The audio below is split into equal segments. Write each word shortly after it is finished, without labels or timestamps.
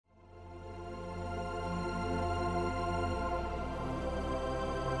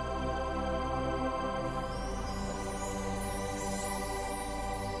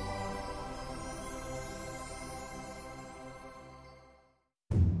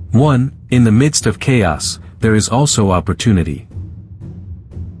1. In the midst of chaos, there is also opportunity.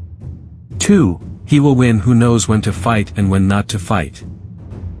 2. He will win who knows when to fight and when not to fight.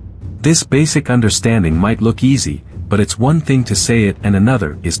 This basic understanding might look easy, but it's one thing to say it and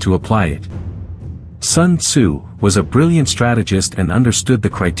another is to apply it. Sun Tzu was a brilliant strategist and understood the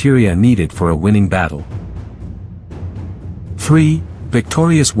criteria needed for a winning battle. 3.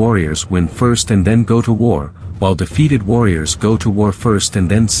 Victorious warriors win first and then go to war, while defeated warriors go to war first and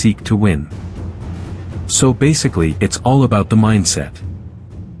then seek to win. So basically, it's all about the mindset.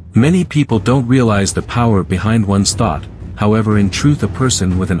 Many people don't realize the power behind one's thought, however in truth a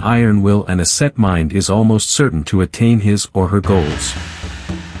person with an iron will and a set mind is almost certain to attain his or her goals.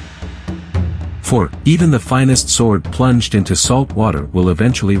 4. Even the finest sword plunged into salt water will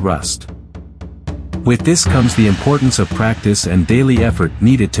eventually rust. With this comes the importance of practice and daily effort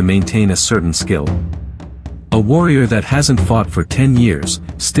needed to maintain a certain skill. A warrior that hasn't fought for 10 years,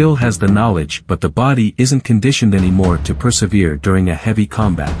 still has the knowledge but the body isn't conditioned anymore to persevere during a heavy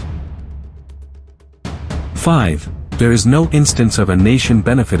combat. 5. There is no instance of a nation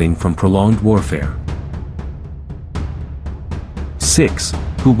benefiting from prolonged warfare. 6.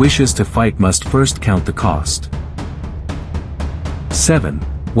 Who wishes to fight must first count the cost. 7.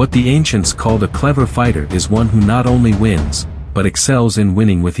 What the ancients called a clever fighter is one who not only wins, but excels in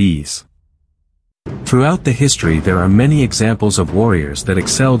winning with ease. Throughout the history there are many examples of warriors that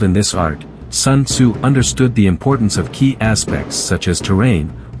excelled in this art. Sun Tzu understood the importance of key aspects such as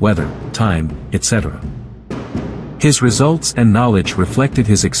terrain, weather, time, etc. His results and knowledge reflected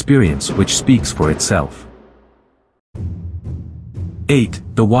his experience, which speaks for itself. 8.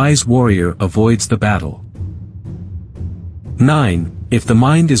 The wise warrior avoids the battle. 9. If the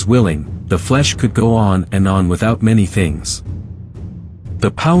mind is willing, the flesh could go on and on without many things. The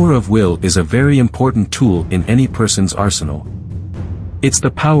power of will is a very important tool in any person's arsenal. It's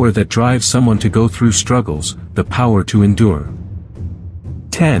the power that drives someone to go through struggles, the power to endure.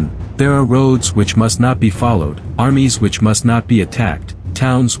 10. There are roads which must not be followed, armies which must not be attacked,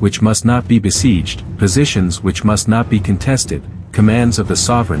 towns which must not be besieged, positions which must not be contested, commands of the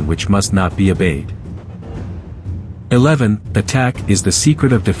sovereign which must not be obeyed. 11. Attack is the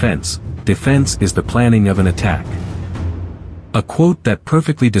secret of defense, defense is the planning of an attack. A quote that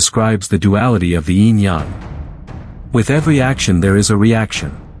perfectly describes the duality of the yin-yang. With every action there is a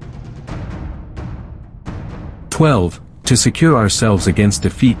reaction. 12. To secure ourselves against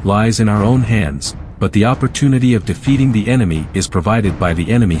defeat lies in our own hands, but the opportunity of defeating the enemy is provided by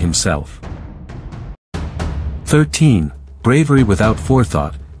the enemy himself. 13. Bravery without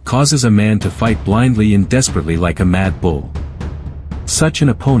forethought causes a man to fight blindly and desperately like a mad bull. Such an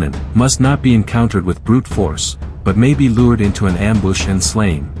opponent must not be encountered with brute force, but may be lured into an ambush and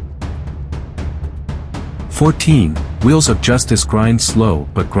slain. 14. Wheels of justice grind slow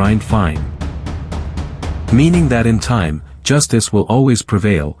but grind fine. Meaning that in time, justice will always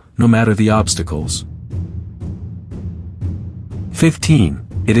prevail, no matter the obstacles.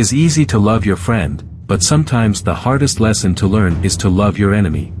 15. It is easy to love your friend, but sometimes the hardest lesson to learn is to love your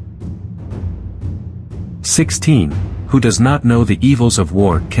enemy. 16. Who does not know the evils of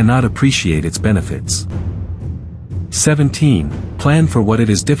war cannot appreciate its benefits. 17. Plan for what it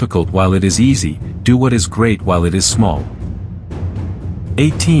is difficult while it is easy, do what is great while it is small.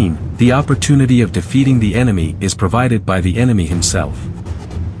 18. The opportunity of defeating the enemy is provided by the enemy himself.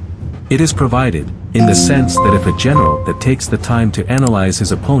 It is provided, in the sense that if a general that takes the time to analyze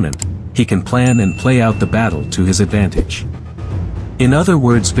his opponent, he can plan and play out the battle to his advantage. In other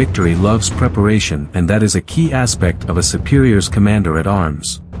words, victory loves preparation, and that is a key aspect of a superior's commander at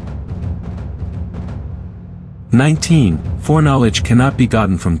arms. 19. Foreknowledge cannot be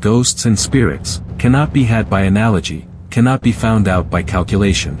gotten from ghosts and spirits, cannot be had by analogy, cannot be found out by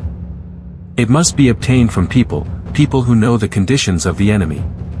calculation. It must be obtained from people who know the conditions of the enemy.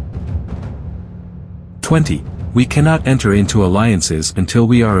 20. We cannot enter into alliances until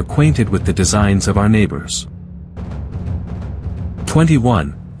we are acquainted with the designs of our neighbors.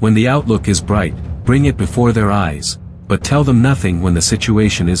 21. When the outlook is bright, bring it before their eyes, but tell them nothing when the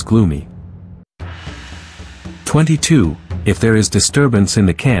situation is gloomy. 22. If there is disturbance in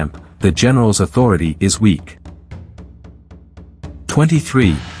the camp, the general's authority is weak.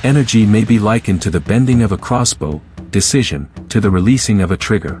 23. Energy may be likened to the bending of a crossbow, decision, to the releasing of a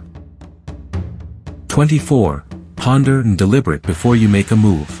trigger. 24. Ponder and deliberate before you make a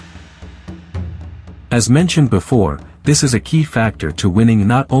move. As mentioned before, this is a key factor to winning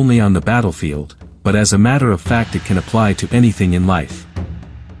not only on the battlefield, but as a matter of fact it can apply to anything in life.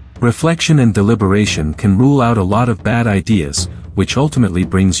 Reflection and deliberation can rule out a lot of bad ideas, which ultimately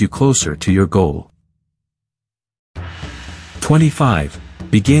brings you closer to your goal. 25.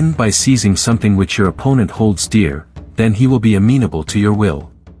 Begin by seizing something which your opponent holds dear, then he will be amenable to your will.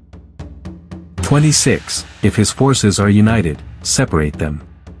 26. If his forces are united, separate them.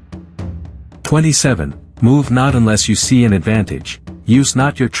 27. Move not unless you see an advantage, use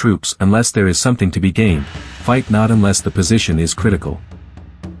not your troops unless there is something to be gained, fight not unless the position is critical.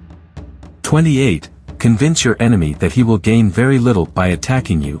 28. Convince your enemy that he will gain very little by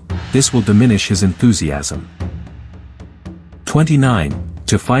attacking you, this will diminish his enthusiasm. 29.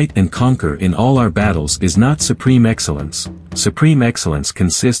 To fight and conquer in all our battles is not supreme excellence. Supreme excellence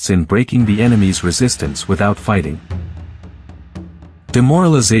consists in breaking the enemy's resistance without fighting.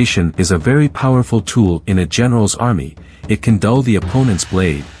 Demoralization is a very powerful tool in a general's army, it can dull the opponent's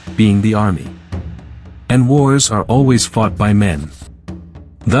blade, being the army. And wars are always fought by men.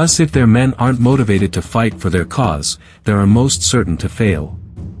 Thus if their men aren't motivated to fight for their cause, they are most certain to fail.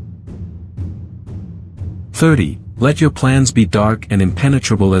 30. Let your plans be dark and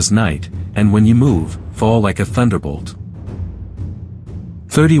impenetrable as night, and when you move, fall like a thunderbolt.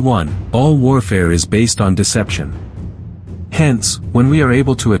 31. All warfare is based on deception. Hence, when we are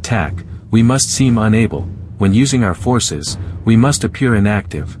able to attack, we must seem unable, when using our forces, we must appear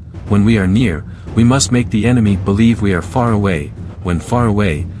inactive, when we are near, we must make the enemy believe we are far away, when far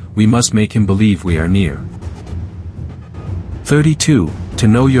away, we must make him believe we are near. 32. To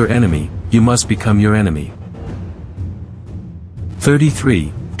know your enemy, you must become your enemy.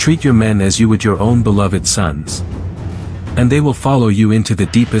 33. Treat your men as you would your own beloved sons. And they will follow you into the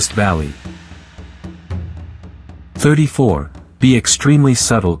deepest valley. 34. Be extremely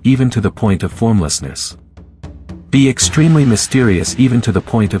subtle even to the point of formlessness. Be extremely mysterious even to the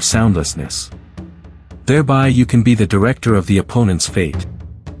point of soundlessness. Thereby you can be the director of the opponent's fate.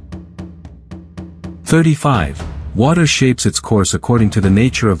 35. Water shapes its course according to the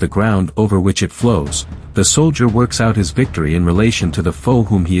nature of the ground over which it flows. The soldier works out his victory in relation to the foe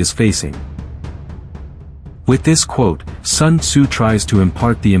whom he is facing. With this quote, Sun Tzu tries to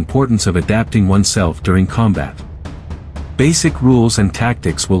impart the importance of adapting oneself during combat. Basic rules and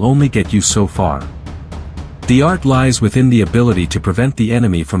tactics will only get you so far. The art lies within the ability to prevent the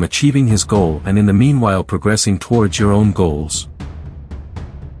enemy from achieving his goal and in the meanwhile progressing towards your own goals.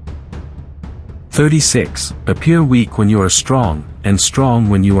 36. Appear weak when you are strong, and strong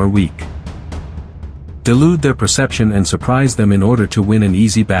when you are weak. Delude their perception and surprise them in order to win an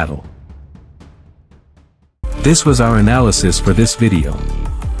easy battle. This was our analysis for this video.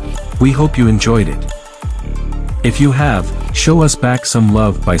 We hope you enjoyed it. If you have, show us back some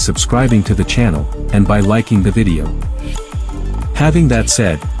love by subscribing to the channel, and by liking the video. Having that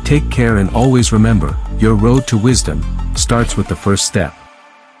said, take care and always remember, your road to wisdom starts with the first step.